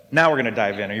Now we're going to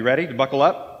dive in. Are you ready to buckle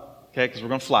up? Okay, because we're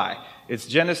going to fly. It's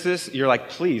Genesis. You're like,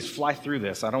 please fly through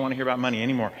this. I don't want to hear about money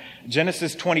anymore.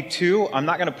 Genesis 22. I'm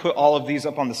not going to put all of these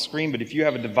up on the screen, but if you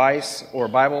have a device or a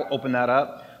Bible, open that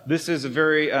up. This is a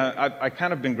very, I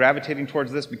kind of been gravitating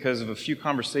towards this because of a few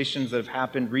conversations that have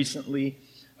happened recently.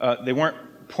 They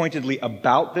weren't pointedly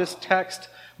about this text,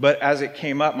 but as it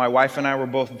came up, my wife and I were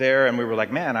both there, and we were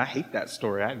like, man, I hate that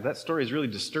story. That story is really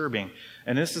disturbing.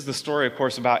 And this is the story, of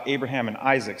course, about Abraham and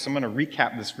Isaac. So I'm going to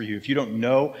recap this for you. If you don't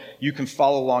know, you can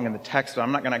follow along in the text, but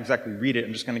I'm not going to exactly read it.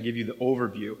 I'm just going to give you the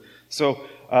overview. So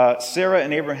Sarah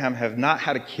and Abraham have not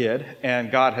had a kid, and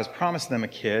God has promised them a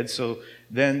kid. So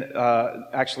then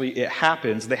actually it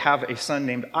happens. They have a son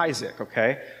named Isaac,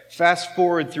 okay? Fast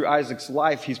forward through Isaac's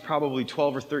life. He's probably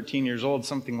 12 or 13 years old,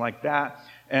 something like that.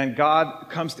 And God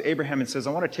comes to Abraham and says,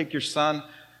 I want you to take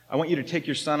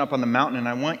your son up on the mountain, and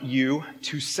I want you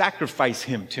to sacrifice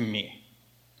him to me.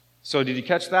 So did you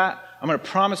catch that? I'm going to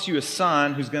promise you a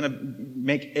son who's going to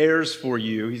make heirs for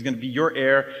you. He's going to be your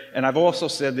heir. And I've also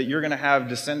said that you're going to have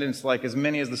descendants like as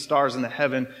many as the stars in the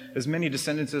heaven, as many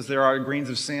descendants as there are grains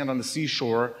of sand on the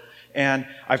seashore. And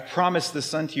I've promised this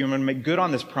son to you. I'm going to make good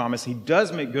on this promise. He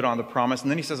does make good on the promise. And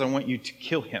then he says, I want you to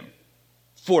kill him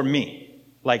for me,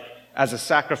 like as a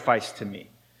sacrifice to me.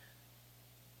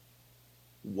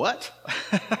 What?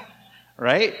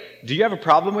 Right? Do you have a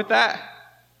problem with that?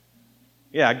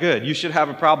 Yeah, good. You should have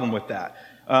a problem with that.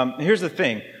 Here's the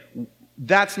thing.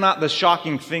 That's not the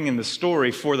shocking thing in the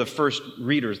story for the first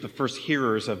readers, the first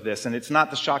hearers of this. And it's not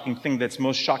the shocking thing that's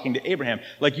most shocking to Abraham.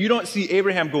 Like, you don't see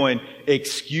Abraham going,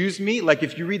 excuse me? Like,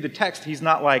 if you read the text, he's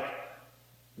not like,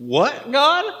 what,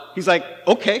 God? He's like,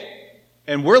 okay.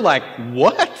 And we're like,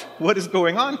 what? What is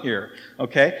going on here?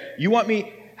 Okay? You want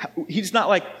me... He's not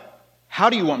like, how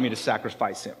do you want me to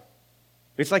sacrifice him?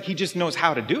 It's like he just knows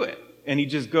how to do it. And he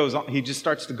just goes on, he just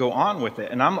starts to go on with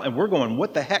it. And we're going,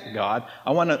 what the heck, God?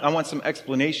 I want some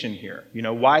explanation here. You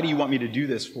know, why do you want me to do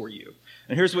this for you?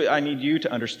 And here's what I need you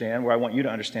to understand, what I want you to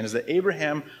understand, is that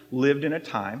Abraham lived in a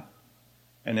time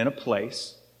and in a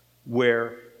place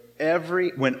where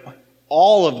when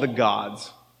all of the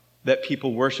gods that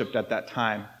people worshipped at that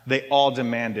time, they all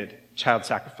demanded child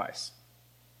sacrifice.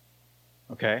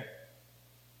 Okay?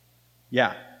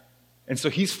 Yeah. And so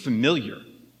he's familiar.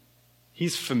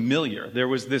 He's familiar. There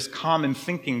was this common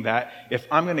thinking that if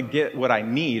I'm going to get what I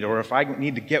need, or if I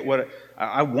need to get what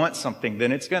I want something,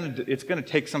 then it's going to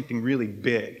take something really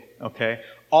big. Okay?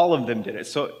 All of them did it.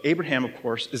 So Abraham, of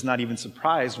course, is not even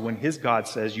surprised when his God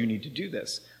says, you need to do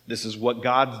this. This is what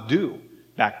gods do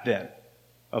back then,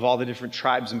 of all the different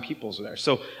tribes and peoples there.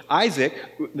 So Isaac,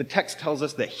 the text tells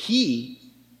us that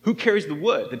who carries the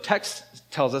wood? The text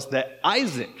tells us that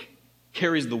Isaac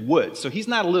carries the wood. So he's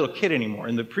not a little kid anymore.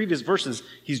 In the previous verses,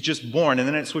 he's just born, and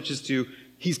then it switches to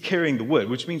he's carrying the wood,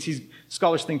 which means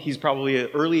scholars think he's probably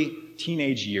early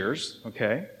teenage years,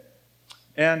 okay?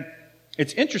 And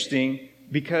it's interesting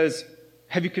because,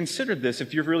 have you considered this?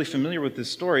 If you're really familiar with this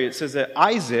story, it says that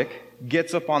Isaac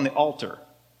gets up on the altar.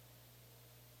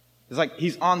 It's like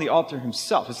he's on the altar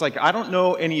himself. It's like, I don't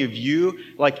know any of you,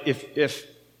 like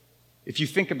if you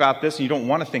think about this and you don't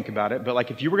want to think about it, but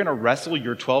like if you were going to wrestle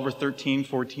your 12 or 13,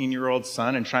 14-year-old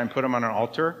son and try and put him on an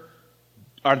altar,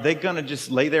 are they going to just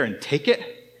lay there and take it?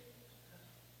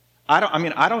 I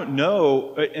don't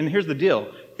know. And here's the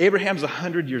deal. Abraham's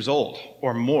 100 years old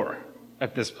or more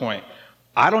at this point.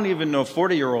 I don't even know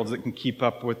 40-year-olds that can keep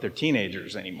up with their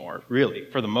teenagers anymore, really,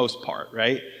 for the most part,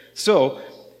 right? So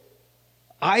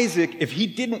Isaac, if he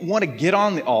didn't want to get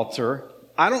on the altar,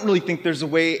 I don't really think there's a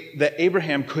way that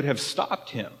Abraham could have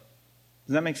stopped him.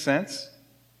 Does that make sense?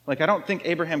 Like, I don't think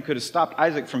Abraham could have stopped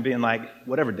Isaac from being like,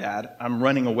 whatever, Dad, I'm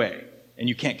running away, and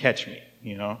you can't catch me,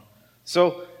 you know?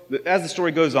 So, as the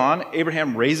story goes on,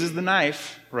 Abraham raises the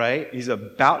knife, right? He's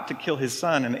about to kill his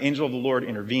son, and the angel of the Lord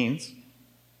intervenes,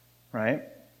 right?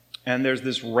 And there's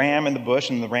this ram in the bush,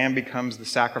 and the ram becomes the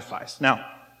sacrifice. Now,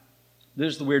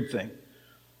 there's the weird thing.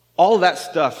 All that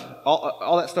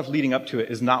stuff leading up to it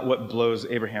is not what blows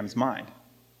Abraham's mind.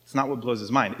 It's not what blows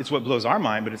his mind. It's what blows our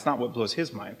mind, but it's not what blows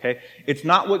his mind, okay? It's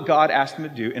not what God asked him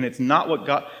to do, and it's not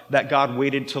that God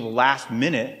waited till the last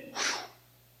minute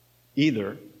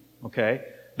either, okay?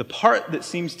 The part that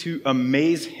seems to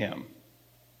amaze him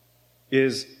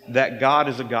is that God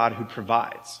is a God who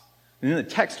provides. And in the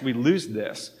text, we lose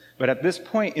this. But at this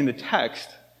point in the text,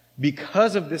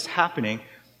 because of this happening,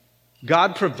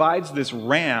 God provides this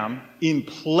ram in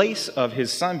place of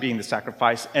his son being the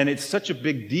sacrifice, and it's such a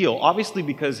big deal, obviously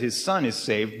because his son is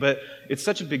saved, but it's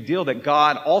such a big deal that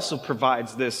God also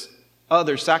provides this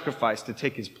other sacrifice to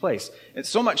take his place. It's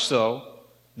so much so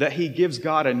that he gives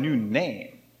God a new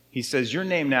name. He says, your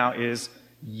name now is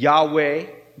Yahweh,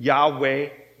 Yahweh,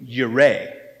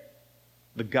 Yireh,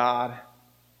 the God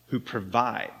who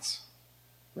provides,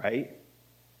 right?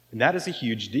 And that is a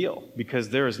huge deal because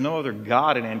there is no other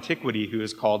God in antiquity who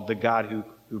is called the God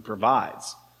who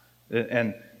provides.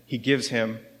 And he gives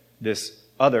him this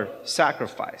other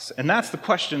sacrifice. And that's the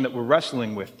question that we're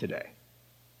wrestling with today.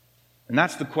 And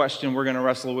that's the question we're going to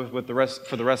wrestle with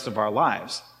for the rest of our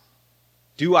lives.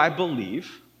 Do I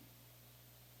believe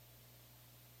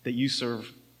that you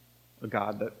serve a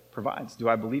God that provides? Do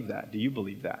I believe that? Do you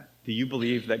believe that? Do you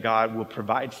believe that God will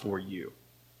provide for you?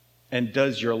 And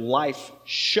does your life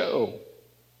show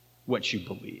what you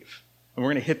believe? And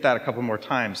we're going to hit that a couple more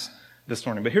times this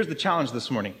morning. But here's the challenge this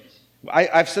morning.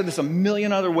 I've said this a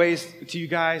million other ways to you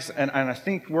guys, and I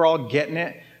think we're all getting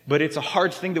it, but it's a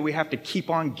hard thing that we have to keep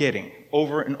on getting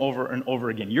over and over and over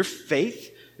again. Your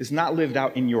faith is not lived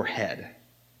out in your head.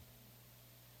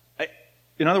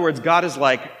 In other words, God is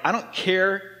like, I don't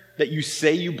care that you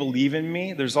say you believe in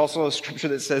me. There's also a scripture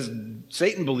that says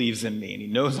Satan believes in me, and he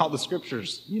knows all the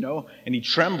scriptures, and he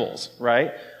trembles,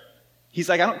 right? He's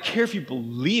like, I don't care if you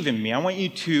believe in me. I want you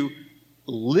to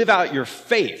live out your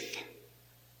faith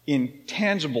in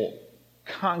tangible,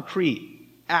 concrete,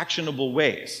 actionable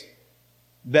ways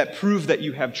that prove that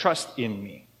you have trust in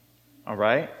me, all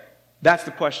right? That's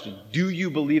the question. Do you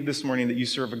believe this morning that you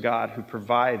serve a God who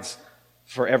provides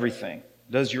for everything?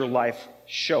 Does your life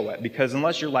show it? Because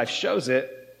unless your life shows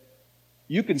it,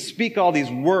 you can speak all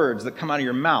these words that come out of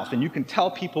your mouth and you can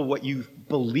tell people what you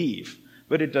believe,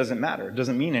 but it doesn't matter. It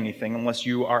doesn't mean anything unless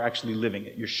you are actually living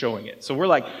it. You're showing it. So we're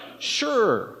like,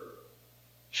 sure,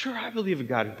 I believe a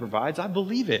God who provides. I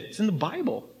believe it. It's in the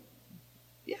Bible.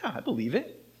 Yeah, I believe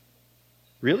it.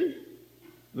 Really?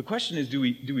 The question is, do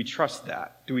we trust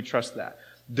that? Do we trust that?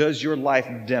 Does your life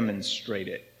demonstrate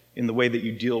it in the way that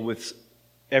you deal with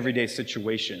everyday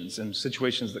situations and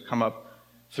situations that come up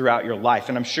throughout your life?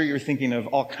 And I'm sure you're thinking of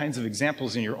all kinds of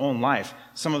examples in your own life,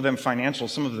 some of them financial,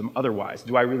 some of them otherwise.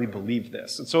 Do I really believe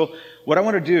this? And so what I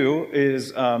want to do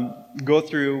is go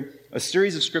through a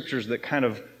series of scriptures that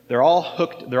they're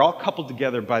all coupled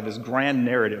together by this grand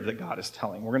narrative that God is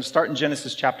telling. We're going to start in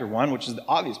Genesis chapter 1, which is the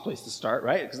obvious place to start,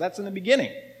 right? Because that's in the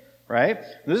beginning, right?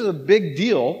 This is a big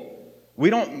deal. We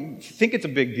don't think it's a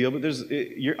big deal,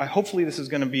 but hopefully this is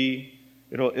going to be,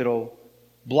 it'll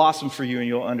blossom for you and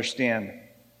you'll understand.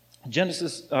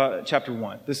 Genesis chapter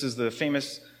 1. This is the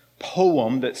famous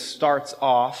poem that starts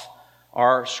off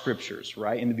our scriptures,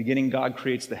 right? In the beginning, God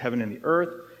creates the heaven and the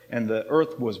earth. And the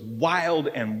earth was wild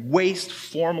and waste,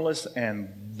 formless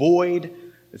and void.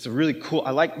 It's a really cool,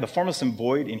 I like the formless and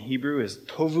void in Hebrew is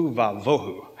tovu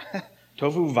vavohu.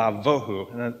 Tovu vavohu.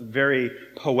 And that's very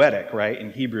poetic, right,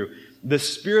 in Hebrew. The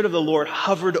Spirit of the Lord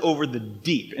hovered over the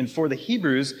deep. And for the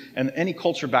Hebrews and any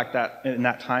culture back in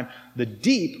that time, the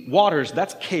deep waters,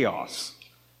 that's chaos.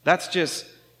 That's just,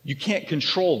 you can't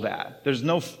control that. There's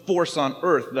no force on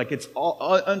earth. Like, it's all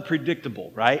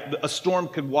unpredictable, right? A storm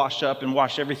could wash up and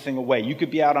wash everything away. You could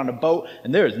be out on a boat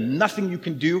and there is nothing you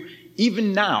can do,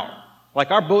 even now. Like,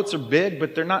 our boats are big,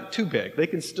 but they're not too big. They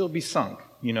can still be sunk,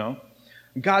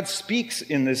 God speaks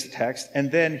in this text,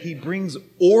 and then he brings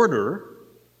order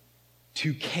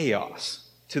to chaos,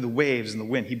 to the waves and the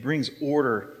wind. He brings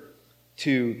order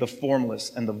to the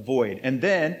formless and the void. And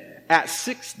then at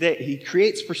 6 days, he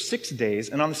creates for 6 days,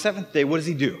 and on the seventh day, what does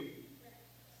he do?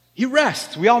 He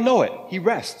rests. We all know it. He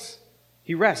rests.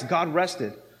 He rests. God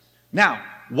rested. Now,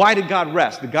 why did God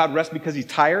rest? Did God rest because he's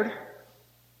tired?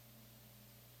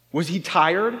 Was he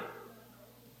tired?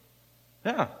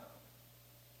 Yeah.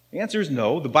 The answer is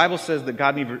no. The Bible says that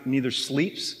God neither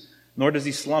sleeps nor does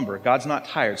he slumber. God's not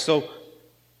tired. So,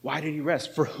 why did he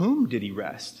rest? For whom did he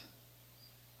rest?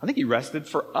 I think he rested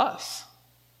for us.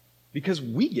 Because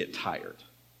we get tired.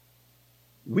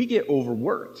 We get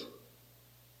overworked.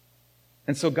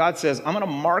 And so God says, I'm going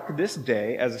to mark this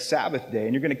day as a Sabbath day,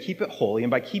 and you're going to keep it holy.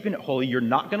 And by keeping it holy, you're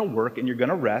not going to work, and you're going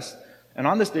to rest. And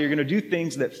on this day, you're going to do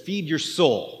things that feed your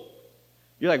soul.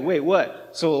 You're like, wait, what?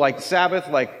 So like Sabbath,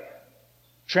 like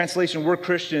translation, we're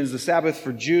Christians. The Sabbath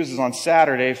for Jews is on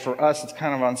Saturday. For us, it's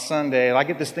kind of on Sunday. I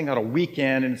get this thing out a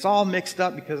weekend, and it's all mixed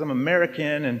up because I'm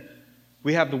American, and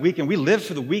we have the weekend. We live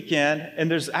for the weekend, and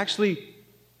there's actually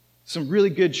some really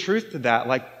good truth to that.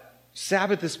 Like,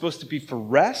 Sabbath is supposed to be for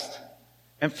rest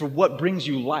and for what brings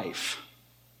you life.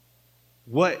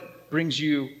 What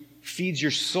feeds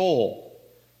your soul.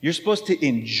 You're supposed to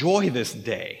enjoy this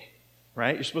day,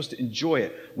 right? You're supposed to enjoy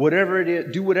it. Whatever it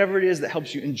is, do whatever it is that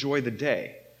helps you enjoy the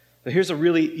day. So here's a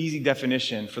really easy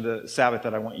definition for the Sabbath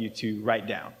that I want you to write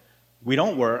down. We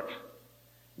don't work.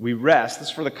 We rest. This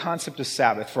is for the concept of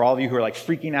Sabbath. For all of you who are like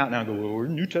freaking out now, go, well, we're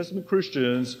New Testament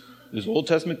Christians. There's Old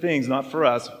Testament things, not for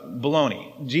us.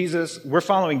 Baloney. Jesus, we're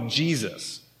following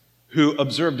Jesus, who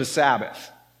observed a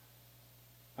Sabbath.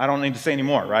 I don't need to say any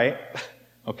more, right?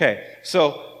 Okay,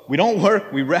 so we don't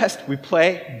work, we rest, we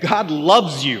play. God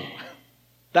loves you.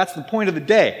 That's the point of the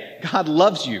day. God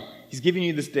loves you. He's giving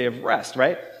you this day of rest,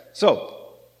 right? So,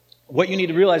 what you need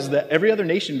to realize is that every other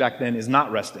nation back then is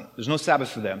not resting. There's no Sabbath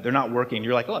for them. They're not working.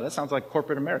 You're like, oh, that sounds like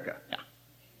corporate America. Yeah.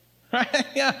 Right?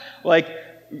 Yeah. Like,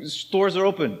 stores are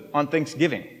open on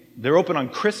Thanksgiving. They're open on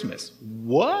Christmas.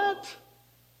 What?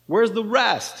 Where's the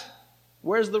rest?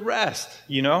 Where's the rest?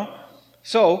 You know?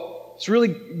 So, it's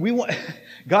really,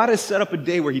 God has set up a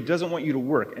day where He doesn't want you to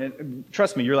work. And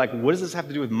trust me, you're like, what does this have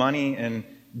to do with money and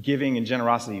giving and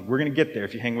generosity? We're going to get there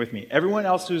if you hang with me. Everyone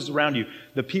else who's around you,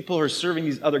 the people who are serving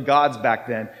these other gods back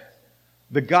then,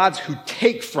 the gods who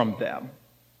take from them,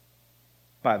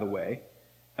 by the way,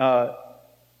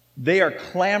 they are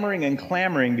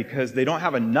clamoring because they don't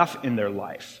have enough in their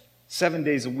life. 7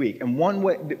 days a week. And one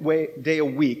day a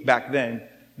week back then,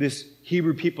 this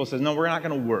Hebrew people says, no, we're not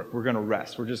going to work. We're going to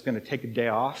rest. We're just going to take a day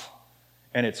off.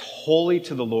 And it's holy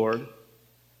to the Lord.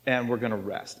 And we're going to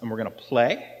rest. And we're going to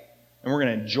play. And we're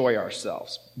going to enjoy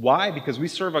ourselves. Why? Because we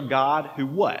serve a God who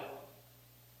what?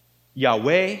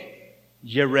 Yahweh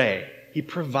Yireh. He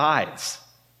provides.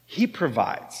 He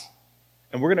provides.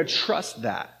 And we're going to trust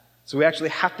that. So we actually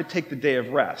have to take the day of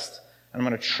rest. And I'm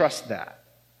going to trust that.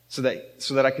 So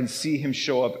that I can see Him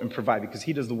show up and provide, because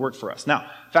He does the work for us.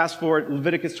 Now, fast forward,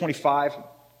 Leviticus 25.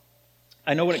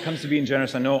 I know when it comes to being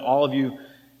generous, I know all of you, when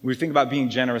we think about being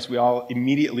generous, we all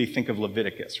immediately think of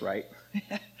Leviticus, right?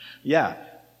 Yeah.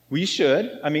 We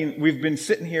should. I mean, we've been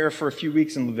sitting here for a few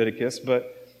weeks in Leviticus,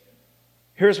 but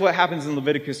here's what happens in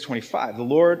Leviticus 25. The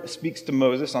Lord speaks to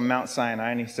Moses on Mount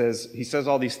Sinai, and he says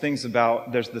all these things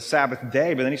about there's the Sabbath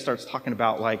day, but then He starts talking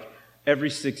about, like,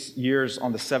 every 6 years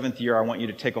on the 7th year, I want you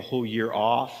to take a whole year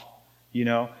off. You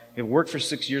know, it worked for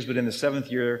 6 years, but in the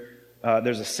 7th year,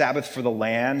 there's a Sabbath for the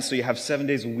land. So you have 7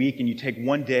 days a week, and you take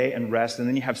 1 day and rest, and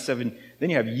then you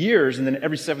have years, and then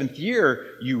every 7th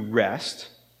year you rest.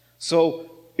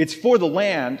 So it's for the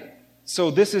land.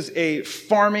 So this is a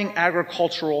farming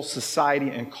agricultural society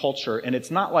and culture. And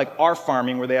it's not like our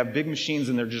farming where they have big machines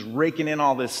and they're just raking in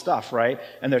all this stuff, right?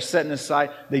 And they're setting aside.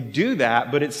 They do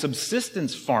that, but it's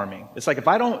subsistence farming. It's like if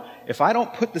I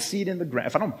don't put the seed in the ground,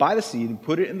 if I don't buy the seed and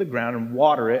put it in the ground and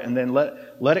water it and then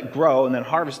let it grow and then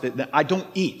harvest it, then I don't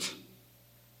eat.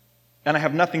 And I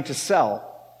have nothing to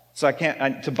sell. So I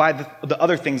can't, to buy the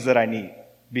other things that I need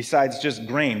besides just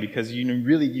grain, because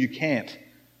you can't.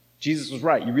 Jesus was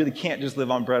right. You really can't just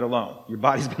live on bread alone. Your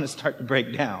body's going to start to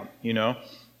break down,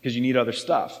 because you need other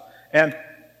stuff. And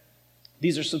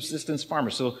these are subsistence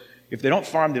farmers. So if they don't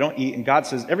farm, they don't eat. And God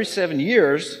says, every 7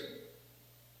 years,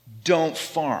 don't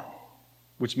farm.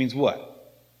 Which means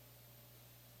what?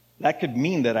 That could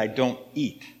mean that I don't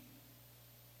eat.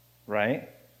 Right?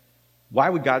 Why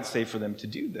would God say for them to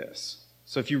do this?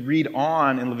 So if you read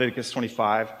on in Leviticus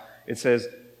 25, it says,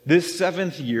 this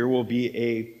 7th year will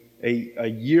be a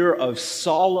year of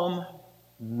solemn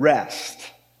rest.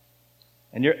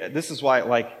 And this is why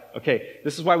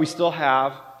we still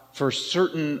have, for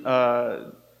certain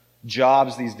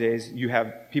jobs these days, you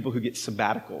have people who get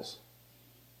sabbaticals.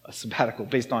 A sabbatical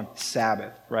based on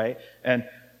Sabbath, right? And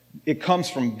it comes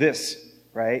from this,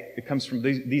 right? It comes from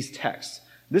these texts.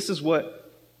 This is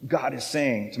what God is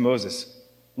saying to Moses.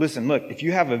 Listen, look, if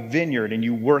you have a vineyard and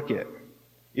you work it,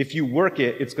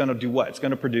 it's going to do what? It's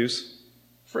going to produce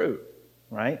fruit,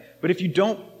 right? But if you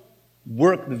don't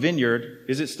work the vineyard,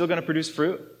 is it still going to produce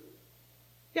fruit?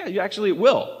 Yeah, it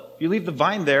will. If you leave the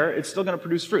vine there, it's still going to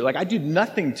produce fruit. Like, I do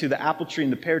nothing to the apple tree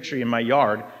and the pear tree in my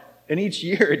yard, and each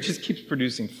year it just keeps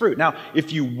producing fruit. Now,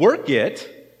 if you work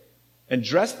it and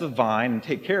dress the vine and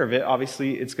take care of it,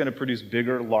 obviously it's going to produce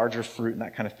bigger, larger fruit and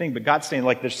that kind of thing. But God's saying,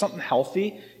 like, there's something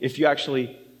healthy if you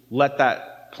actually let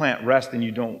that plant rest and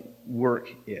you don't work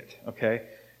it, okay?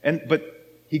 But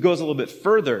he goes a little bit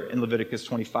further in Leviticus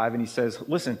 25, and he says,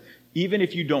 listen, even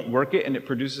if you don't work it and it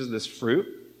produces this fruit,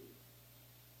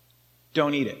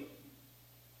 don't eat it.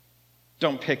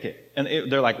 Don't pick it.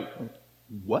 And they're like,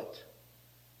 what?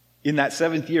 In that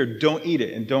 7th year, don't eat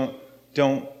it and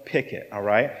don't pick it, all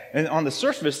right? And on the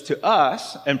surface, to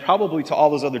us, and probably to all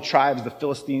those other tribes, the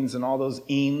Philistines and all those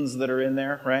Eans that are in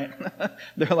there, right?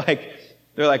 They're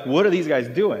like, what are these guys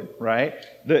doing, right?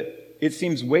 It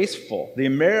seems wasteful. The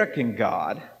American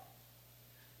God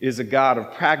is a God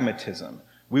of pragmatism.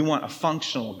 We want a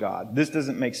functional God. This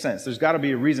doesn't make sense. There's got to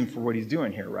be a reason for what he's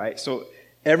doing here, right? So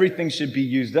everything should be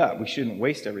used up. We shouldn't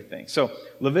waste everything. So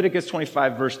Leviticus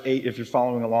 25, verse 8, if you're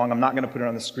following along, I'm not going to put it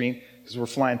on the screen because we're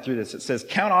flying through this. It says,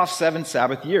 count off 7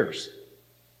 Sabbath years.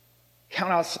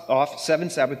 Count off 7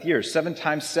 Sabbath years, 7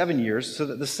 times 7 years, so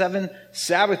that the 7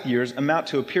 Sabbath years amount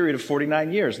to a period of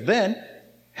 49 years. Then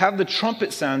have the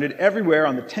trumpet sounded everywhere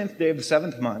on the 10th day of the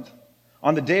 7th month.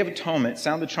 On the Day of Atonement,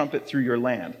 sound the trumpet through your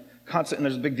land. And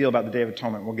there's a big deal about the Day of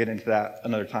Atonement. We'll get into that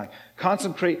another time.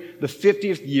 Consecrate the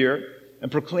 50th year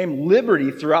and proclaim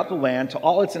liberty throughout the land to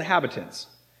all its inhabitants.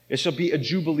 It shall be a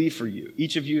jubilee for you.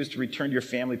 Each of you is to return your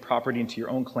family property into your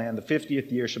own clan. The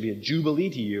 50th year shall be a jubilee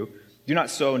to you. Do not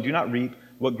sow and do not reap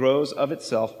what grows of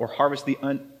itself, or harvest the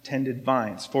untended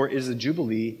vines. For it is a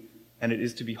jubilee, and it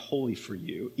is to be holy for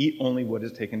you. Eat only what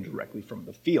is taken directly from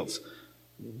the fields.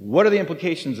 What are the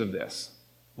implications of this?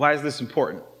 Why is this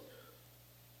important?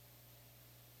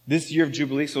 This year of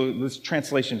Jubilee, so this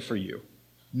translation for you.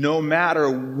 No matter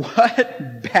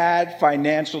what bad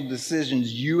financial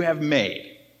decisions you have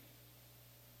made,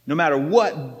 no matter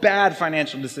what bad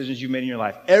financial decisions you've made in your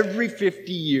life, every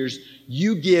 50 years,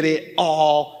 you get it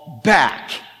all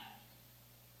back.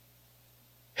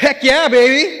 Heck yeah,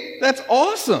 baby. That's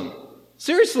awesome.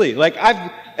 Seriously,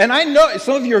 I know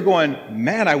some of you are going,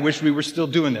 man, I wish we were still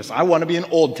doing this. I want to be an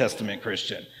Old Testament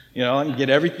Christian, and get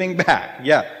everything back.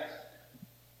 Yeah.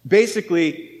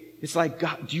 Basically, it's like,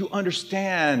 God, do you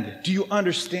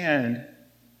understand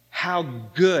how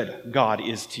good God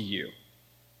is to you?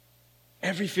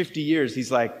 Every 50 years,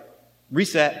 he's like,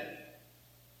 reset.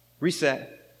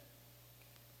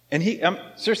 And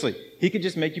seriously, he could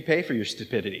just make you pay for your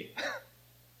stupidity.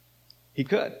 He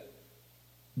could.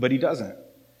 But he doesn't.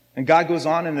 And God goes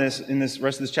on in this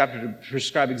rest of this chapter to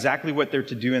prescribe exactly what they're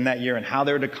to do in that year and how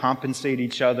they're to compensate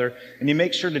each other. And he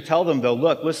makes sure to tell them, though,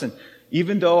 look, listen,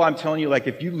 even though I'm telling you,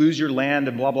 if you lose your land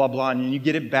and blah, blah, blah, and you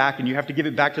get it back and you have to give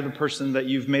it back to the person that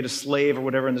you've made a slave or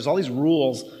whatever, and there's all these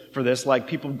rules for this, like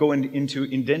people go into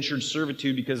indentured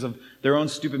servitude because of their own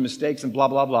stupid mistakes and blah,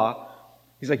 blah, blah.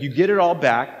 He's like, you get it all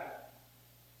back.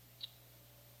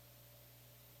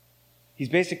 He's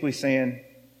basically saying,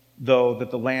 though, that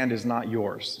the land is not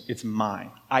yours. It's mine.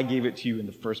 I gave it to you in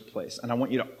the first place. And I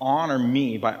want you to honor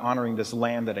me by honoring this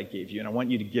land that I gave you. And I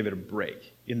want you to give it a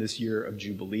break in this year of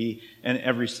Jubilee and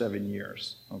every 7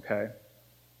 years. Okay?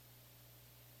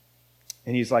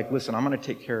 And he's like, listen, I'm going to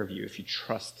take care of you if you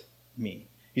trust me.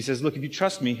 He says, look, if you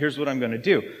trust me, here's what I'm going to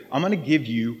do. I'm going to give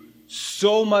you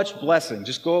so much blessing.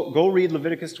 Just go read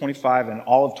Leviticus 25 and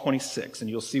all of 26, and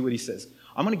you'll see what he says.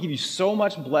 I'm going to give you so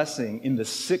much blessing in the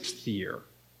 6th year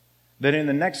that in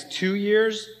the next 2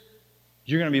 years,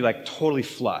 you're going to be totally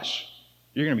flush.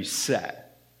 You're going to be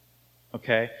set.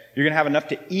 Okay? You're going to have enough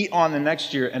to eat on the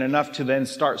next year and enough to then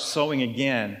start sowing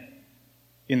again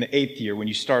in the 8th year when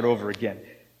you start over again.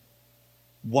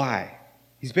 Why?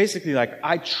 He's basically like,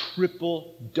 I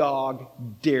triple dog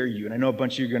dare you. And I know a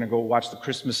bunch of you are going to go watch the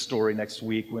Christmas Story next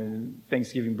week when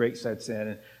Thanksgiving break sets in,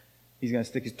 and he's going to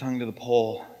stick his tongue to the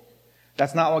pole.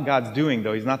 That's not what God's doing,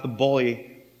 though. He's not the bully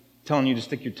telling you to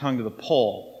stick your tongue to the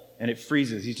pole and it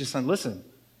freezes. He's just saying, listen,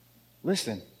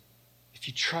 if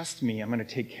you trust me, I'm going to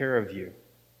take care of you.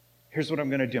 Here's what I'm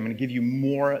going to do. I'm going to give you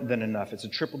more than enough. It's a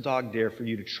triple dog dare for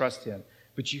you to trust him.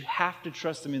 But you have to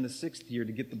trust him in the 6th year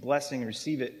to get the blessing and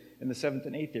receive it in the 7th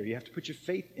and 8th year. You have to put your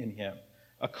faith in him.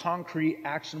 A concrete,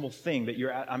 actionable thing that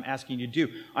I'm asking you to do.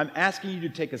 I'm asking you to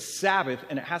take a Sabbath,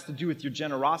 and it has to do with your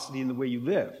generosity and the way you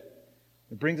live.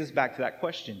 It brings us back to that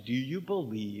question. Do you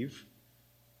believe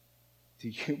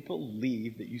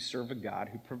that you serve a God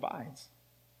who provides?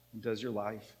 Does your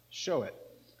life show it?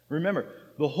 Remember,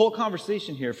 the whole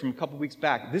conversation here from a couple weeks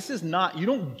back, this is not, you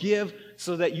don't give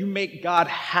so that you make God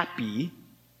happy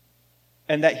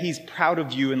and that he's proud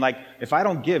of you, and if I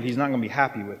don't give, he's not going to be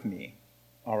happy with me.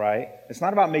 All right? It's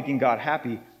not about making God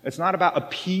happy. It's not about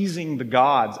appeasing the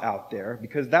gods out there,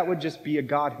 because that would just be a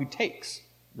God who takes,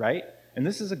 right? And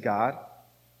this is a God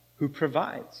who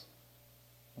provides.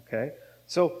 Okay?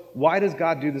 So why does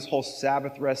God do this whole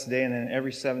Sabbath rest day and then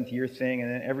every 7th year thing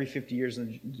and then every 50 years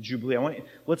in the Jubilee?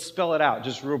 Let's spell it out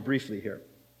just real briefly here.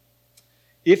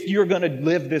 If you're going to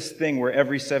live this thing where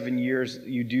every 7 years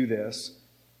you do this,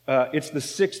 it's the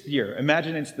 6th year.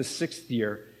 Imagine it's the 6th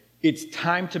year. It's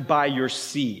time to buy your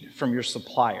seed from your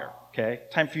supplier, okay?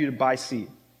 Time for you to buy seed.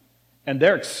 And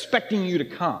they're expecting you to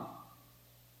come,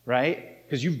 right?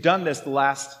 Because you've done this the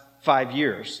last 5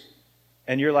 years.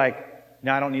 And you're like,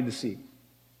 no, I don't need the seed.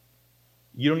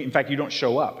 In fact, you don't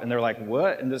show up. And they're like,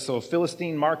 what? And so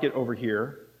Philistine market over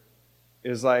here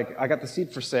is like, I got the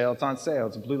seed for sale. It's on sale.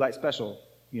 It's a blue light special.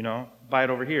 Buy it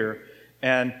over here.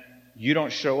 And you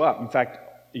don't show up. In fact,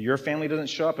 your family doesn't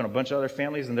show up and a bunch of other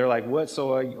families. And they're like, what?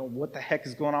 So what the heck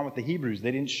is going on with the Hebrews?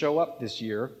 They didn't show up this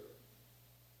year.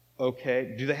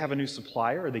 Okay. Do they have a new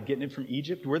supplier? Are they getting it from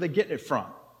Egypt? Where are they getting it from?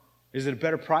 Is it a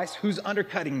better price? Who's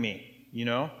undercutting me?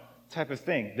 type of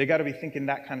thing. They got to be thinking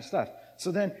that kind of stuff.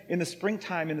 So then in the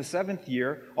springtime, in the 7th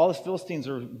year, all the Philistines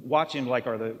are watching like,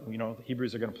 the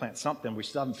Hebrews are going to plant something. We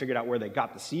still haven't figured out where they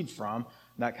got the seed from,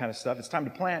 that kind of stuff. It's time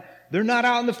to plant. They're not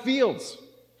out in the fields.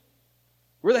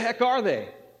 Where the heck are they?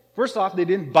 First off, they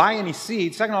didn't buy any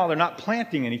seed. Second of all, they're not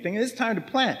planting anything. It is time to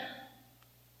plant.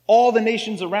 All the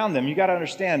nations around them, you got to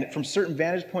understand that from certain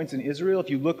vantage points in Israel, if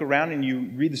you look around and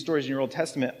you read the stories in your Old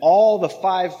Testament, all the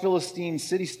 5 Philistine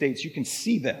city-states, you can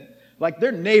see them. Like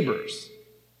they're neighbors.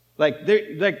 Like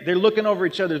they're looking over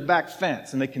each other's back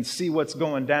fence and they can see what's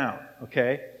going down,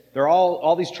 okay? They're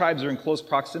all these tribes are in close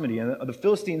proximity. And the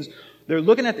Philistines, they're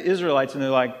looking at the Israelites and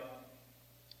they're like,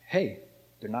 hey,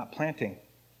 they're not planting.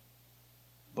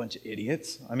 Bunch of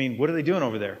idiots. I mean, what are they doing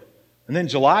over there? And then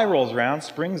July rolls around,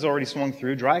 spring's already swung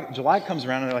through, July comes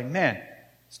around and they're like, man,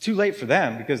 it's too late for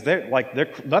them because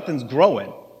nothing's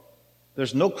growing.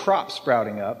 There's no crop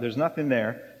sprouting up. There's nothing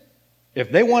there. If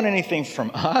they want anything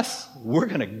from us, we're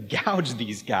going to gouge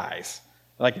these guys.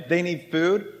 Like if they need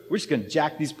food, we're just going to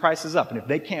jack these prices up. And if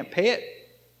they can't pay it,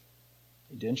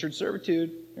 indentured servitude,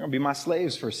 they're going to be my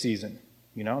slaves for a season,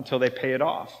 until they pay it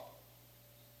off.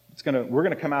 We're going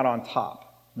to come out on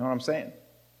top. You know what I'm saying?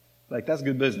 Like that's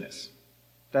good business.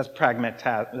 That's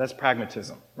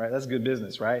pragmatism, right? That's good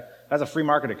business, right? That's a free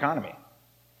market economy,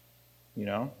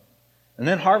 And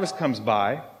then harvest comes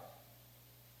by.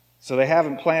 So they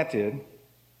haven't planted.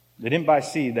 They didn't buy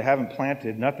seed. They haven't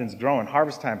planted. Nothing's growing.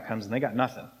 Harvest time comes and they got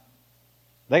nothing.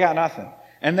 They got nothing.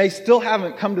 And they still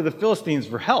haven't come to the Philistines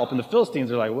for help. And the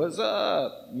Philistines are like, what's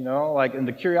up? And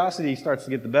the curiosity starts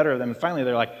to get the better of them. And finally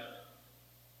they're like,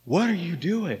 what are you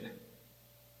doing?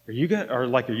 Are you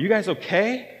guys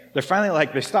okay? They're finally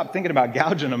they stop thinking about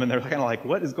gouging them and they're kind of like,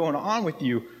 what is going on with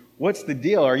you? What's the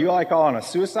deal? Are you all on a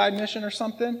suicide mission or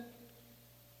something?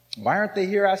 Why aren't they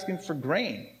here asking for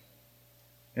grain?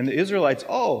 And the Israelites,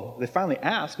 they finally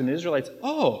ask, and the Israelites,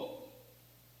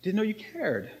 didn't know you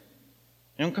cared.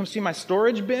 You don't come see my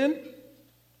storage bin?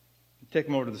 You take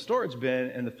them over to the storage bin,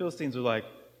 and the Philistines are like,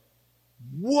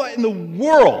 what in the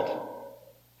world?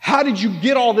 How did you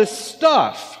get all this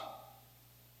stuff?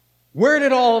 Where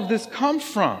did all of this come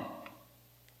from?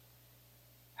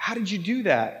 How did you do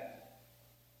that?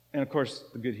 And of course,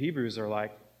 the good Hebrews are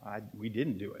like, we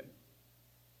didn't do it.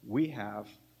 We have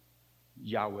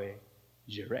Yahweh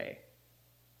Jireh.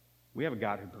 We have a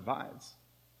God who provides,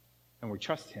 and we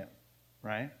trust him,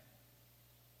 right?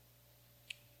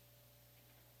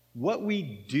 What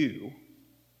we do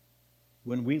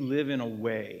when we live in a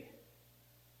way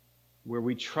where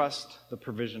we trust the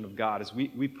provision of God is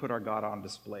we put our God on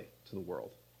display to the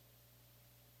world,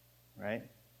 right?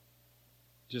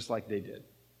 Just like they did.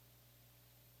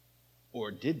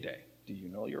 Or did they? Do you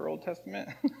know your Old Testament?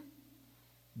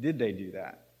 Did they do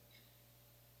that?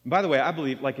 And by the way, I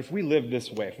believe, if we live this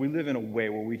way, if we live in a way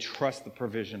where we trust the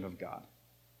provision of God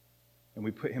and we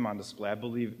put him on display, I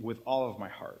believe with all of my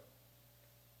heart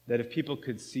that if people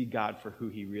could see God for who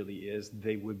he really is,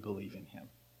 they would believe in him.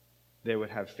 They would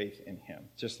have faith in him,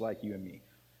 just like you and me.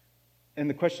 And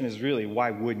the question is really,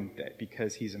 why wouldn't they?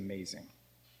 Because he's amazing.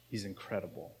 He's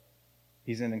incredible.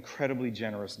 He's an incredibly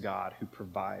generous God who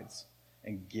provides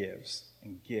and gives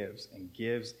and gives and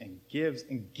gives and gives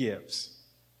and gives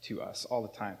to us all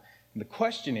the time. And the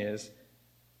question is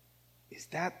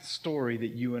that the story that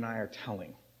you and I are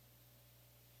telling?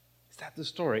 Is that the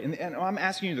story? And I'm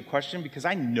asking you the question because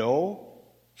I know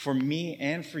for me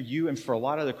and for you and for a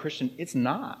lot of the Christians, it's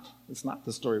not. It's not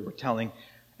the story we're telling.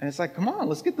 And it's like, come on,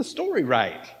 let's get the story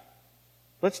right.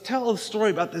 Let's tell the story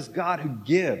about this God who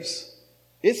gives.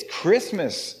 It's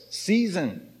Christmas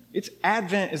season. It's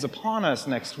Advent is upon us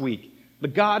next week. The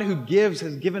God who gives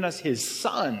has given us his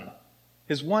Son,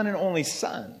 his one and only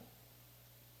Son.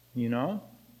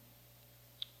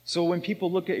 So when people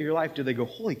look at your life, do they go,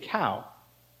 holy cow,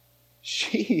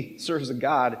 she serves a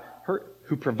God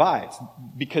who provides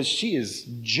because she is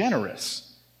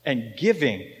generous and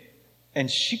giving, and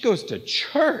she goes to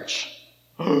church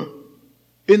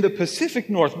in the Pacific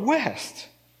Northwest,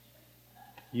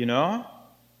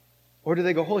 Or do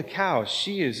they go, holy cow,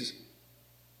 she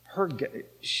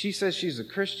says she's a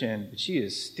Christian, but she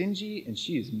is stingy, and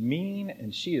she is mean,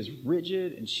 and she is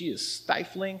rigid, and she is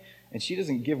stifling, and she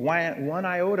doesn't give one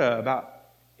iota about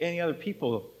any other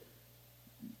people.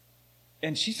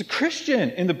 And she's a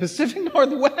Christian in the Pacific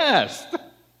Northwest.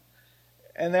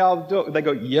 And they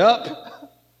go, yup.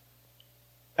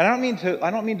 And I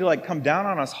don't mean to come down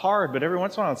on us hard, but every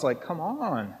once in a while it's like, come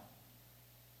on.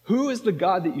 Who is the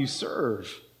God that you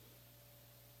serve?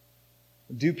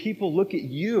 Do people look at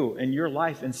you and your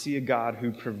life and see a God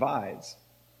who provides?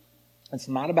 It's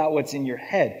not about what's in your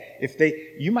head.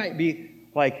 You might be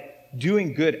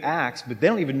doing good acts, but they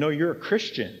don't even know you're a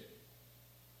Christian.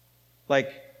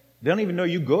 Like, they don't even know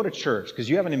you go to church because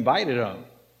you haven't invited them.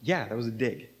 Yeah, that was a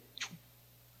dig.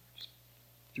 Just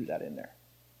threw that in there.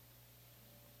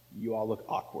 You all look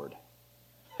awkward.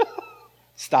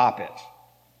 Stop it.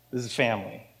 This is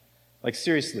family. Like,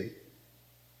 seriously.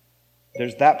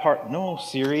 There's that part. No,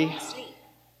 Siri.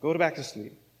 Go back to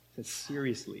sleep. It says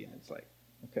seriously, and it's like,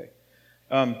 okay.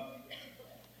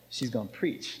 She's going to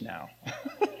preach now.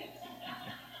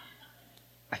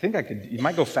 I think it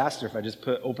might go faster if I just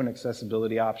put open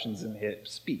accessibility options and hit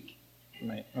speak.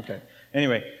 Right? Okay.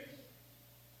 Anyway,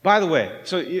 by the way,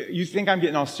 so you think I'm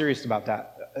getting all serious about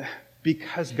that.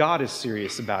 Because God is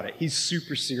serious about it. He's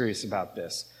super serious about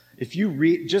this. If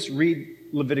you just read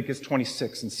Leviticus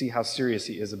 26 and see how serious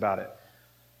he is about it.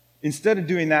 Instead of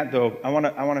doing that, though, I want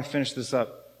to finish this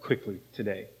up quickly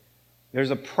today. There's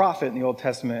a prophet in the Old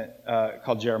Testament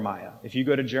called Jeremiah. If you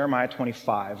go to Jeremiah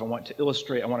 25, I want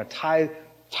to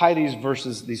tie these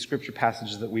verses, these scripture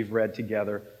passages that we've read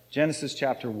together. Genesis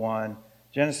chapter 1,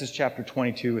 Genesis chapter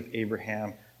 22 with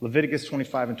Abraham, Leviticus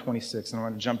 25 and 26, and I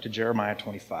want to jump to Jeremiah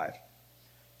 25.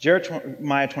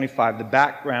 Jeremiah 25, the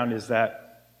background is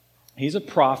that he's a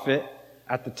prophet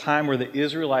at the time where the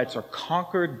Israelites are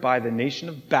conquered by the nation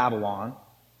of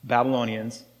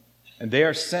Babylonians, and they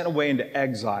are sent away into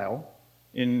exile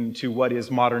into what is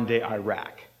modern-day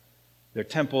Iraq. Their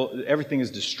temple, everything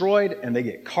is destroyed, and they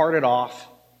get carted off,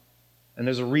 and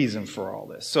there's a reason for all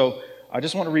this. So I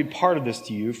just want to read part of this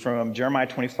to you from Jeremiah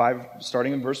 25,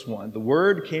 starting in verse 1. The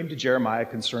word came to Jeremiah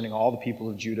concerning all the people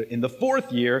of Judah in the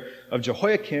 4th year of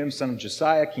Jehoiakim, son of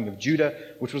Josiah, king of Judah,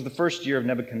 which was the 1st year of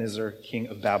Nebuchadnezzar, king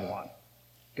of Babylon.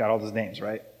 Got all those names,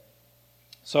 right?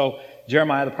 So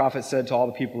Jeremiah the prophet said to all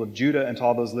the people of Judah and to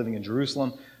all those living in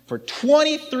Jerusalem, for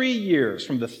 23 years,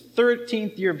 from the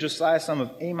 13th year of Josiah, son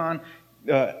of Amon,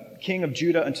 king of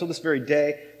Judah, until this very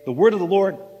day, the word of the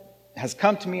Lord has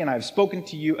come to me, and I have spoken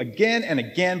to you again and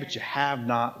again, but you have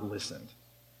not listened.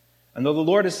 And though the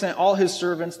Lord has sent all his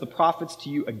servants, the prophets, to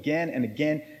you again and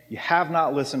again, you have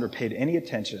not listened or paid any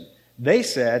attention. They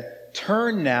said,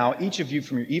 turn now, each of you,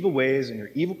 from your evil ways and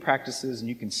your evil practices, and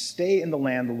you can stay in the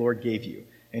land the Lord gave you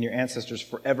and your ancestors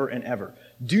forever and ever.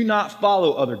 Do not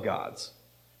follow other gods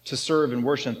to serve and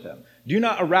worship them. Do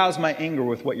not arouse my anger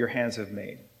with what your hands have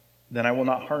made. Then I will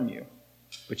not harm you.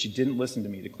 But you didn't listen to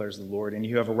me, declares the Lord, and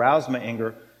you have aroused my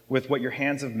anger with what your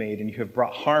hands have made, and you have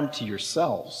brought harm to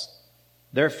yourselves.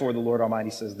 Therefore, the Lord Almighty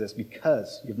says this,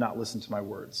 because you have not listened to my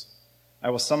words.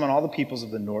 I will summon all the peoples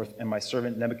of the north and my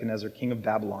servant Nebuchadnezzar, king of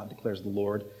Babylon, declares the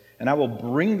Lord, and I will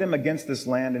bring them against this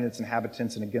land and its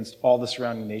inhabitants and against all the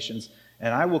surrounding nations,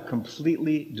 and I will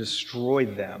completely destroy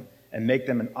them and make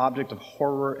them an object of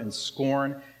horror and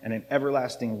scorn and an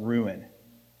everlasting ruin.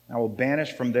 I will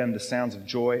banish from them the sounds of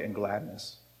joy and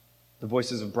gladness, the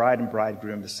voices of bride and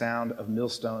bridegroom, the sound of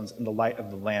millstones and the light of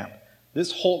the lamp.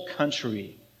 This whole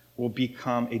country will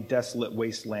become a desolate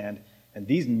wasteland, and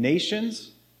these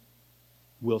nations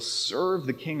will serve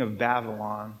the king of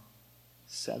Babylon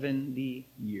 70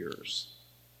 years.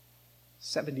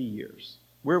 70 years.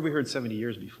 Where have we heard 70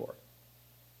 years before?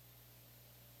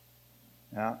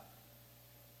 Yeah.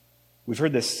 We've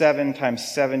heard this 7 times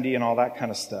 70 and all that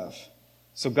kind of stuff.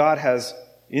 So God has,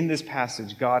 in this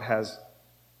passage,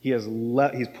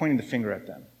 he's pointing the finger at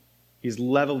them. He's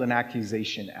leveled an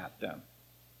accusation at them.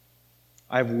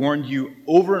 I've warned you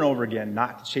over and over again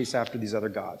not to chase after these other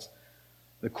gods.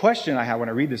 The question I have when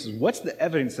I read this is, what's the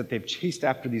evidence that they've chased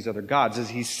after these other gods? Does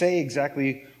he say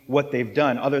exactly what they've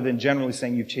done, other than generally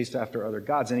saying you've chased after other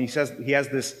gods? And he says he has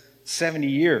this 70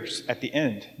 years at the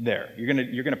end there.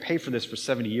 You're gonna pay for this for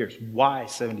 70 years. Why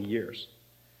 70 years?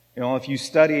 You know, if you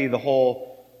study the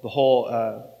whole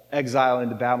exile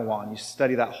into Babylon, you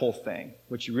study that whole thing,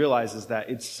 what you realize is that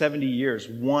it's 70 years,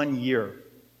 1 year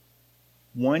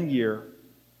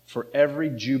for every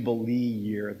Jubilee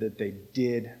year that they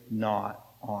did not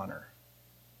honor.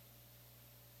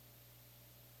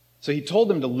 So he told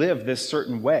them to live this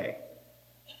certain way.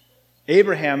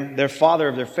 Abraham, their father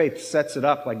of their faith, sets it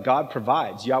up like God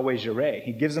provides, Yahweh Jireh.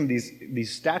 He gives them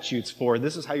these statutes for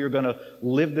this is how you're going to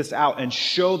live this out and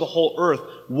show the whole earth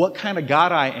what kind of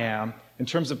God I am in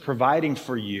terms of providing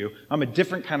for you. I'm a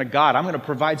different kind of God. I'm going to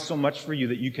provide so much for you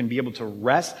that you can be able to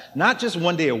rest, not just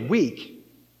one day a week,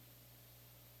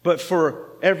 but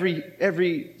for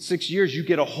every 6 years you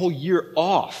get a whole year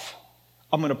off.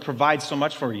 I'm going to provide so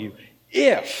much for you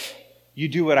if you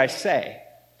do what I say.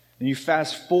 And you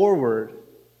fast forward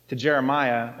to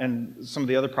Jeremiah and some of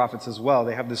the other prophets as well.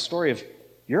 They have this story of,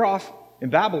 you're off in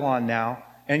Babylon now,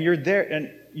 and you're there,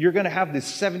 and you're going to have this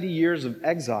 70 years of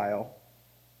exile.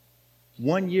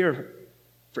 1 year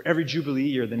For every Jubilee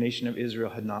year, the nation of Israel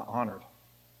had not honored.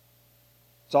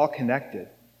 It's all connected.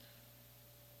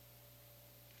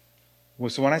 Well,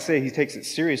 so when I say he takes it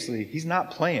seriously, he's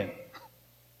not playing.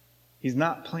 He's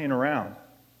not playing around.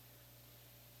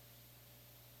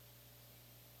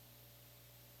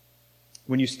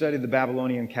 When you study the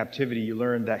Babylonian captivity, you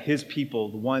learn that his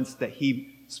people, the ones that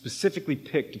he specifically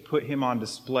picked to put him on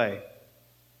display,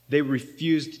 they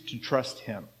refused to trust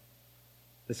him.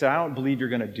 They said, I don't believe you're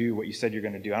going to do what you said you're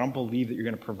going to do. I don't believe that you're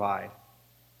going to provide.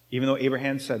 Even though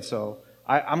Abraham said so,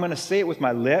 I'm going to say it with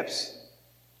my lips,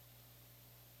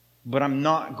 but I'm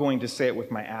not going to say it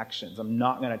with my actions. I'm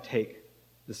not going to take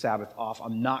the Sabbath off.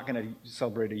 I'm not going to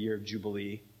celebrate a year of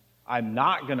Jubilee. I'm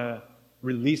not going to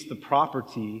release the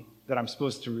property that I'm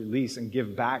supposed to release and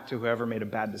give back to whoever made a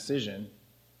bad decision.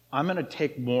 I'm going to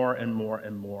take more and more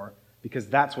and more because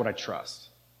that's what I trust.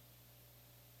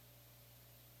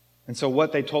 And so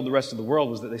what they told the rest of the world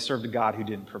was that they served a God who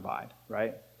didn't provide,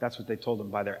 right? That's what they told them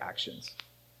by their actions.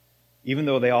 Even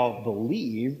though they all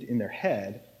believed in their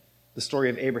head the story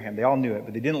of Abraham, they all knew it,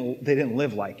 but they didn't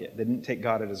live like it. They didn't take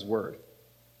God at his word.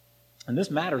 And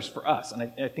this matters for us, and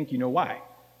I think you know why.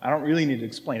 I don't really need to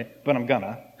explain it, but I'm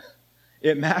gonna.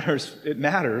 It matters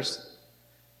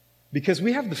because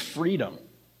we have the freedom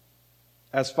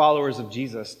as followers of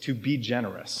Jesus to be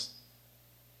generous.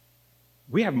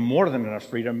 We have more than enough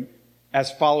freedom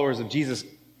as followers of Jesus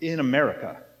in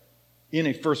America, in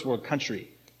a first world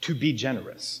country, to be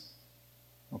generous.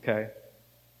 Okay?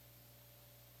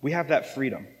 We have that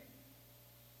freedom.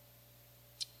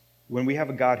 When we have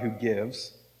a God who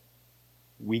gives,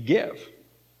 we give.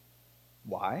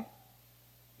 Why?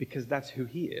 Because that's who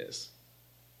he is.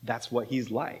 That's what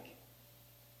he's like.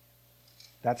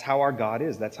 That's how our God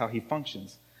is. That's how he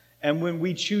functions. And when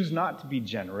we choose not to be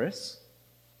generous,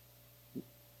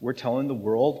 we're telling the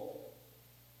world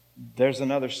there's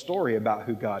another story about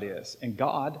who God is. And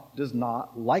God does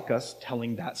not like us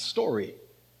telling that story.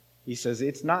 He says,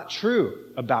 it's not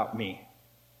true about me.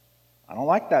 I don't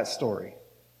like that story.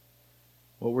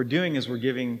 What we're doing is we're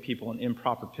giving people an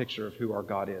improper picture of who our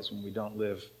God is when we don't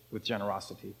live with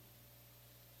generosity.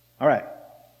 All right.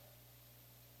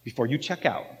 Before you check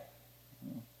out,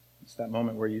 it's that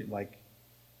moment where you're going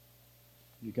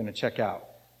to check out.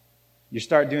 You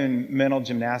start doing mental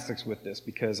gymnastics with this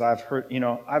because I've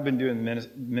been doing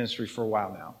ministry for a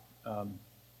while now.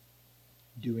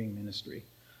 Doing ministry.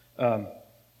 And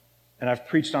I've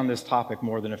preached on this topic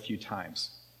more than a few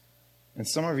times. And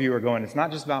some of you are going, it's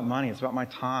not just about money, it's about my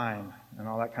time and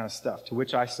all that kind of stuff. To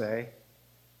which I say,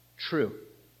 true.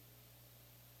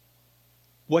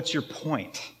 What's your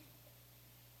point?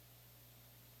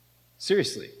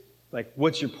 Seriously,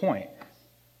 what's your point?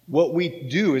 What we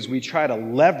do is we try to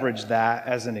leverage that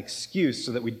as an excuse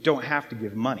so that we don't have to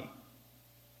give money.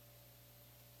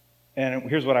 And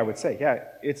here's what I would say. Yeah,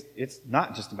 it's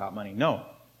not just about money. No,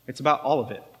 it's about all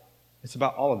of it. It's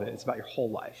about all of it. It's about your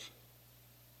whole life.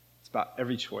 It's about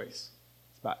every choice.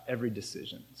 It's about every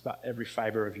decision. It's about every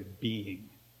fiber of your being.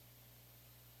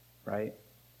 Right?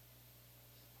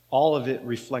 All of it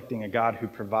reflecting a God who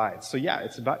provides. So yeah,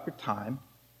 it's about your time.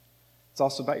 It's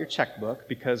also about your checkbook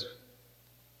because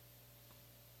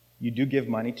you do give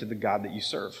money to the God that you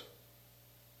serve.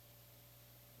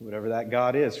 Whatever that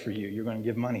God is for you, you're going to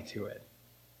give money to it.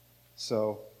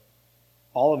 So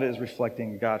all of it is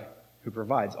reflecting God who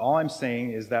provides. All I'm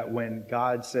saying is that when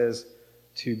God says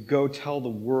to go tell the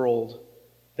world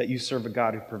that you serve a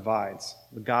God who provides,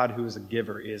 the God who is a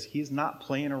giver, he's not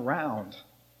playing around.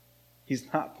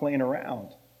 He's not playing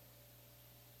around.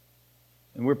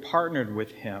 And we're partnered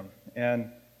with him.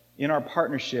 And in our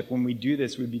partnership, when we do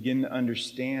this, we begin to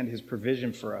understand his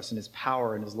provision for us and his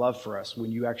power and his love for us.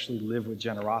 When you actually live with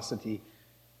generosity,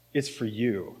 it's for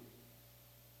you.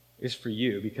 It's for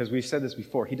you, because we've said this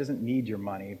before. He doesn't need your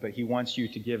money, but he wants you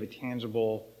to give a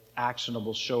tangible,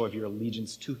 actionable show of your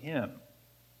allegiance to him.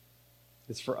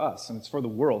 It's for us, and it's for the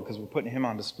world, because we're putting him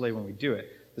on display when we do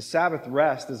it. The Sabbath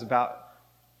rest is about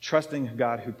trusting a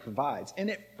God who provides.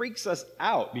 And it freaks us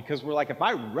out, because we're like, if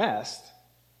I rest,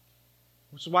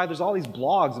 which is why there's all these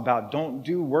blogs about don't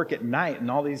do work at night, and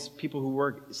all these people who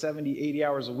work 70, 80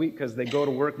 hours a week because they go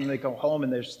to work and they go home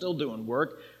and they're still doing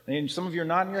work. And some of you are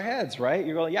nodding your heads, right?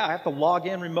 You're going, yeah, I have to log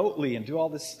in remotely and do all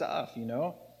this stuff, you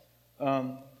know?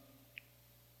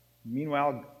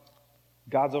 Meanwhile,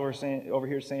 God's over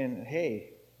here saying,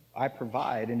 hey, I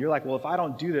provide. And you're like, well, if I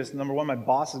don't do this, number one, my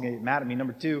boss is going to get mad at me.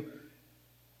 Number two,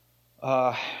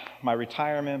 my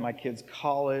retirement, my kids'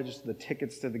 college, the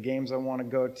tickets to the games I want to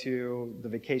go to, the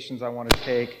vacations I want to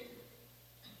take.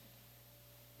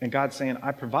 And God's saying,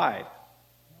 I provide.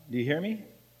 Do you hear me?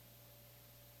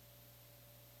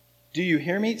 Do you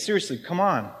hear me? Seriously, come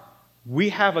on. We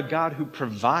have a God who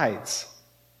provides.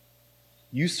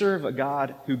 You serve a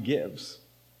God who gives.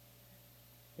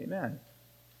 Amen.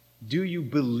 Do you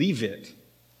believe it?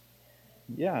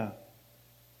 Yeah.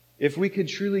 If we could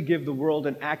truly give the world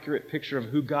an accurate picture of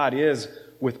who God is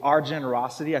with our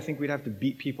generosity, I think we'd have to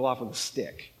beat people off with a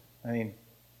stick. I mean,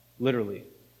 literally.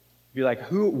 Be like,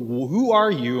 who are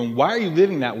you and why are you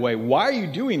living that way? Why are you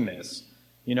doing this?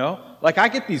 You know? Like, I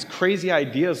get these crazy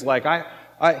ideas. Like,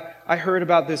 I heard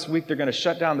about this week they're going to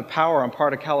shut down the power on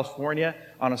part of California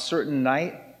on a certain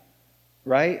night,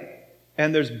 right?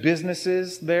 And there's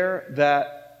businesses there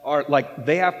that are, like,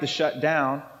 they have to shut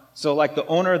down. So, like, the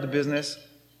owner of the business,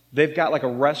 they've got, like,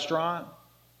 a restaurant,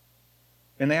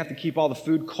 and they have to keep all the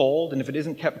food cold. And if it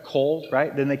isn't kept cold,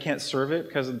 right, then they can't serve it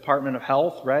because of the Department of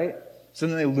Health, right? So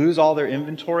then they lose all their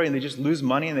inventory, and they just lose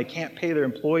money, and they can't pay their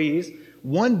employees.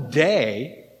 One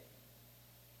day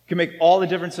can make all the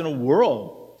difference in the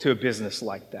world to a business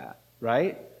like that,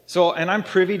 right? So, and I'm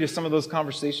privy to some of those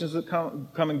conversations that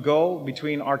come and go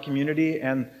between our community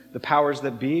and the powers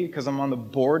that be, because I'm on the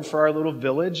board for our little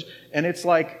village. And it's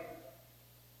like,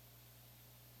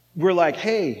 we're like,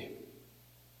 hey,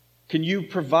 can you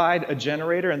provide a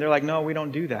generator? And they're like, no, we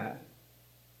don't do that.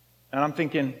 And I'm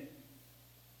thinking,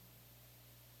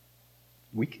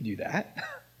 we could do that.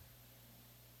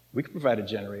 We could provide a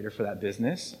generator for that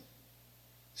business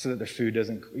so that their food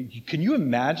doesn't... Can you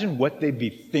imagine what they'd be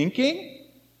thinking?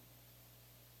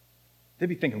 They'd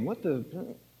be thinking, what the...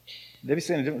 They'd be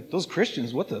saying, those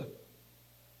Christians, what the...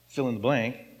 Fill in the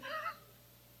blank.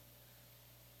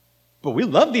 But we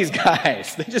love these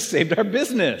guys. They just saved our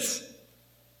business.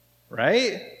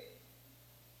 Right?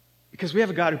 Because we have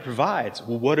a God who provides.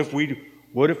 Well, what if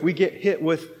we get hit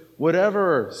with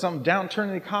whatever, some downturn in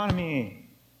the economy?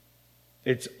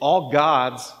 It's all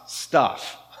God's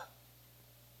stuff.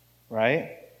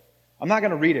 Right? I'm not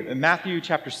going to read it. In Matthew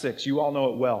chapter 6, you all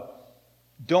know it well.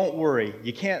 Don't worry.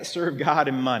 You can't serve God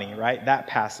and money, right? That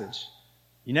passage.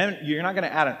 You're not going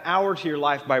to add an hour to your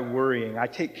life by worrying. I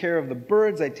take care of the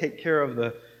birds. I take care of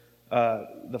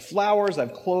the flowers.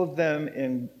 I've clothed them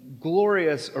in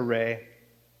glorious array.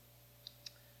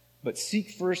 But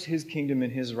seek first His kingdom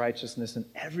and His righteousness, and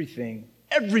everything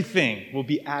will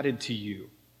be added to you.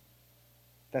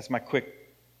 That's my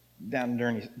quick, down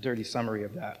and dirty summary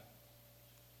of that.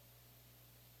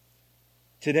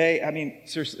 Today, I mean,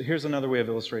 seriously, here's another way of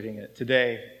illustrating it.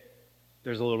 Today,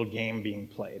 there's a little game being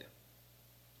played.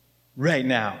 Right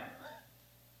now.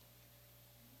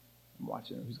 I'm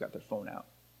watching who's got their phone out.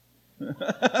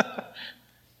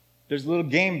 There's a little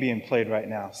game being played right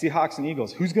now. Seahawks and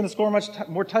Eagles. Who's going to score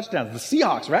more touchdowns? The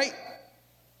Seahawks, right?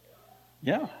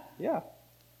 Yeah.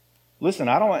 Listen,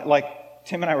 I don't want, like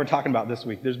Tim and I were talking about this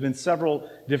week, there's been several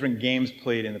different games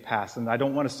played in the past, and I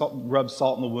don't want to rub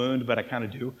salt in the wound, but I kind of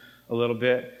do a little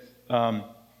bit.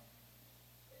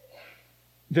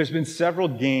 There's been several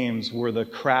games where the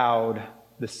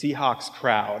Seahawks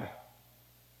crowd,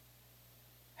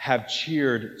 have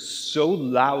cheered so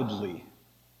loudly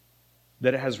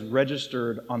that it has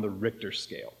registered on the Richter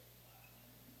scale.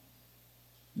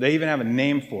 They even have a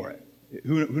name for it.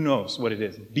 Who knows what it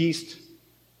is? Beast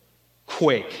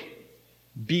quake.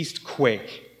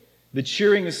 The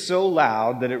cheering is so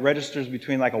loud that it registers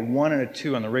between like a 1 and a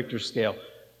 2 on the Richter scale.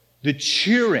 The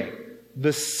cheering,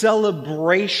 the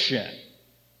celebration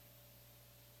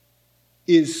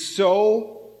is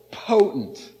so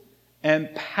potent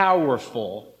and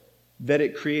powerful that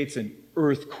it creates an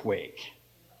earthquake.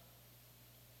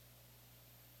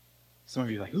 Some of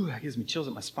you are like, ooh, that gives me chills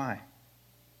up my spine.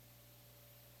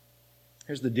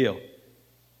 Here's the deal.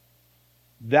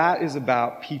 That is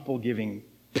about people giving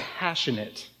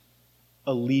passionate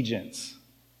allegiance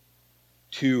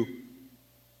to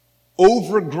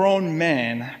overgrown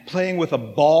men playing with a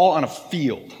ball on a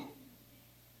field.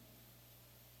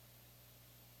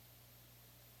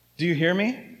 Do you hear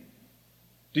me?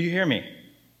 Do you hear me?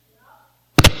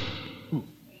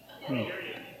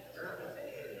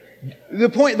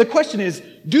 The question is,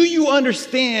 do you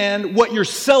understand what you're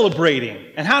celebrating?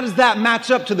 And how does that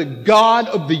match up to the God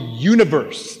of the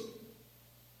universe?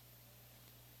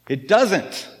 It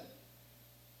doesn't.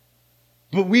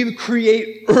 But we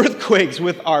create earthquakes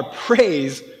with our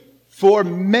praise for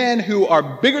men who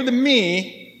are bigger than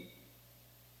me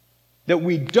that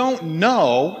we don't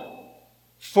know,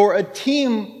 for a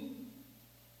team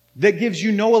that gives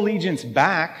you no allegiance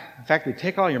back. In fact, they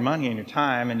take all your money and your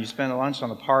time, and you spend lunch on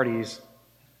the parties,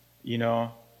 you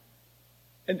know.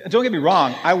 And don't get me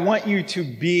wrong, I want you to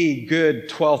be good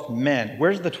 12th men.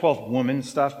 Where's the 12th woman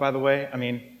stuff, by the way? I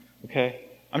mean, okay.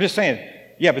 I'm just saying,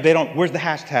 yeah, but they don't, where's the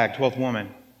hashtag 12th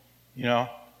woman? You know?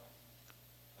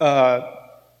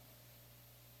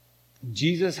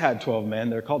 Jesus had 12 men.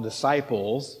 They're called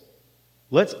disciples.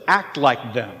 Let's act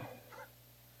like them.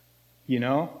 You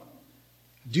know?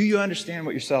 Do you understand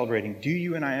what you're celebrating? Do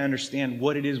you and I understand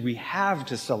what it is we have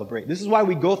to celebrate? This is why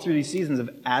we go through these seasons of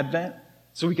Advent,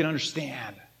 so we can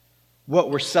understand what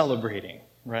we're celebrating,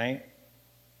 right?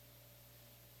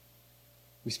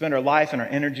 We spend our life and our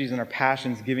energies and our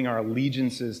passions giving our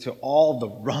allegiances to all the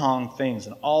wrong things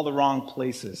and all the wrong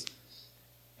places.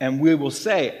 And we will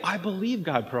say, I believe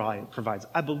God provides.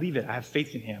 I believe it. I have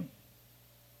faith in Him.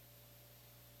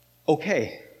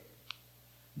 Okay,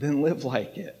 then live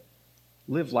like it.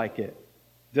 Live like it.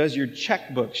 Does your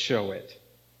checkbook show it?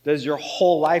 Does your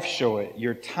whole life show it?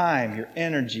 Your time, your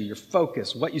energy, your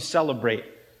focus, what you celebrate,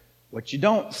 what you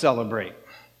don't celebrate,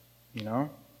 you know?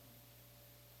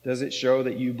 Does it show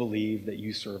that you believe that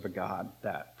you serve a God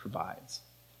that provides?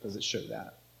 Does it show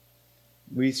that?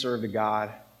 We serve a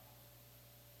God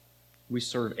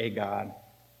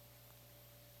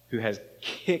who has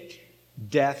kicked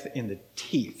death in the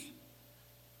teeth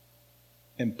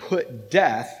and put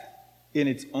death in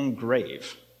its own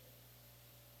grave.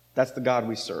 That's the God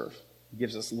we serve. He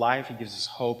gives us life, He gives us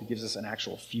hope, He gives us an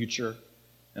actual future.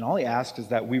 And all He asks is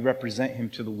that we represent Him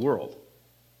to the world.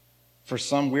 For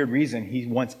some weird reason, He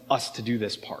wants us to do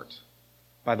this part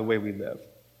by the way we live.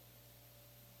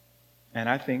 And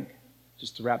I think,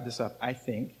 just to wrap this up, I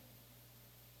think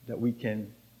that we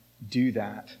can do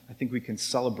that. I think we can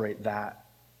celebrate that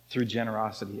through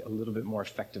generosity a little bit more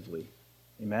effectively.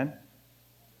 Amen?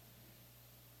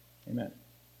 Amen.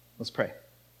 Let's pray.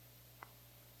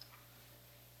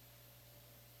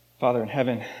 Father in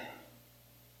heaven,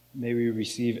 may we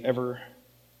receive ever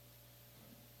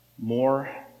more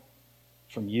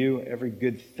from You, every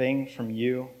good thing from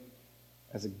You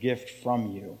as a gift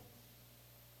from You,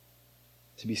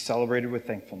 to be celebrated with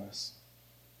thankfulness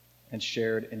and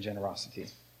shared in generosity.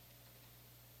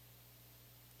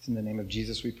 It's in the name of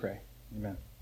Jesus we pray. Amen.